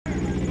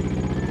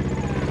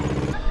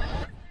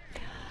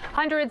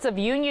Hundreds of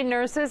union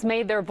nurses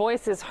made their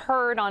voices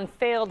heard on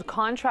failed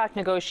contract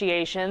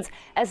negotiations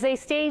as they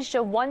staged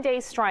a one-day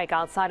strike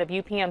outside of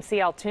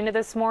UPMC Altoona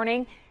this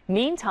morning.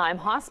 Meantime,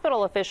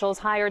 hospital officials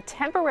hired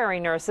temporary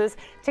nurses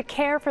to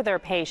care for their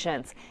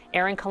patients.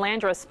 Erin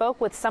Calandra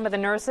spoke with some of the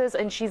nurses,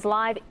 and she's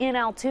live in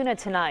Altoona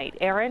tonight.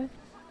 Erin?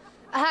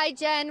 Hi,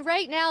 Jen.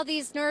 Right now,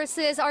 these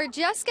nurses are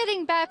just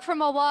getting back from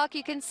a walk.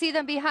 You can see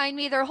them behind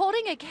me. They're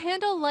holding a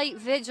candlelight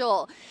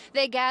vigil.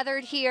 They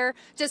gathered here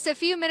just a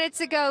few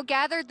minutes ago,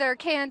 gathered their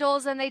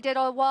candles, and they did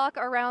a walk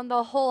around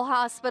the whole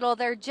hospital.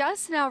 They're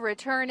just now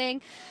returning,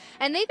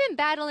 and they've been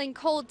battling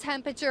cold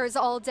temperatures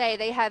all day.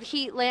 They have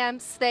heat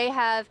lamps. They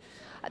have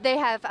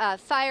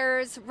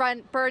fires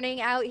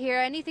burning out here,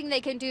 anything they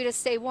can do to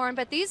stay warm.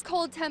 But these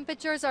cold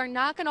temperatures are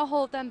not going to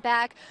hold them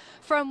back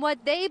from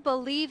what they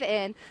believe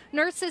in.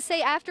 Nurses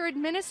say after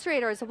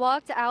administrators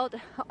walked out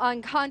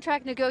on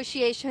contract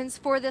negotiations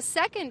for the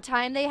second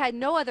time, they had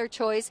no other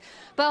choice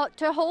but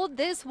to hold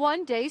this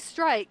one-day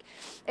strike.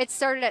 It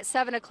started at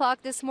 7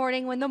 o'clock this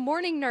morning when the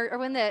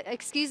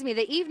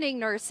evening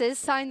nurses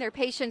signed their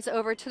patients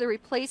over to the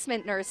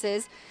replacement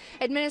nurses.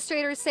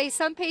 Administrators say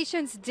some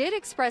patients did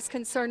express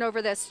concern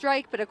over the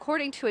strike, but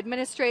according to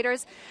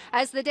administrators,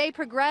 as the day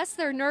progressed,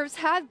 their nerves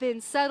have been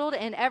settled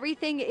and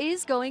everything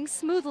is going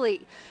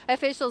smoothly.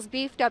 Officials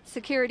beefed up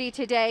security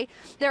today.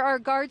 There are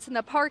guards in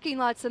the parking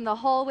lots and the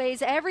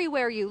hallways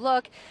everywhere you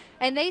look,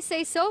 and they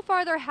say so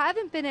far there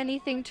haven't been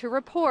anything to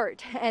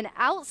report. And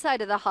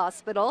outside of the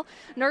hospital,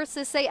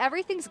 nurses say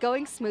everything's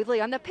going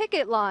smoothly on the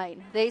picket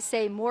line. They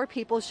say more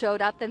people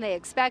showed up than they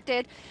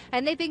expected,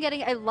 and they've been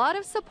getting a lot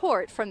of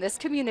support from this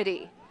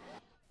community.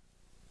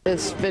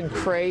 It's been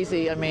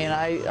crazy. I mean,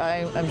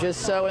 I'm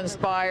just so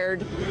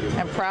inspired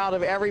and proud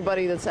of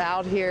everybody that's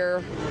out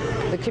here,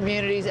 the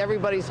communities,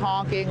 everybody's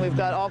honking. We've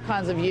got all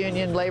kinds of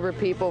union, labor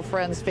people,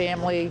 friends,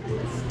 family,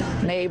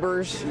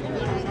 neighbors,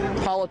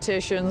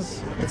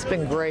 politicians. It's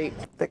been great.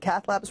 The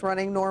cath lab's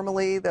running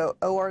normally, the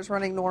OR's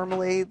running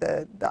normally,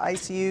 the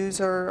ICUs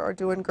are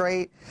doing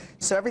great.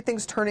 So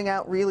everything's turning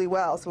out really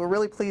well. So we're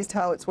really pleased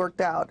how it's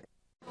worked out.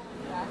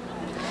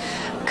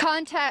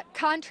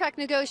 Contract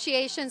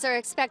negotiations are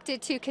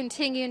expected to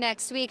continue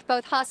next week.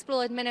 Both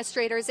hospital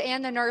administrators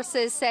and the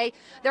nurses say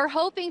they're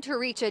hoping to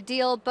reach a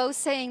deal, both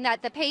saying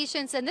that the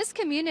patients in this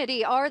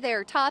community are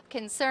their top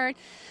concern.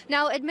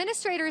 Now,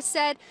 administrators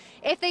said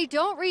if they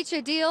don't reach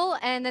a deal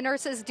and the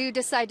nurses do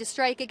decide to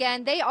strike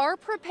again, they are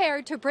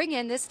prepared to bring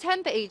in this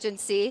temp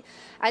agency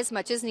as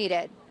much as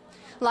needed.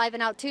 Live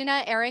in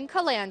Altoona, Erin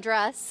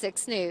Calandra,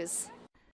 6 News.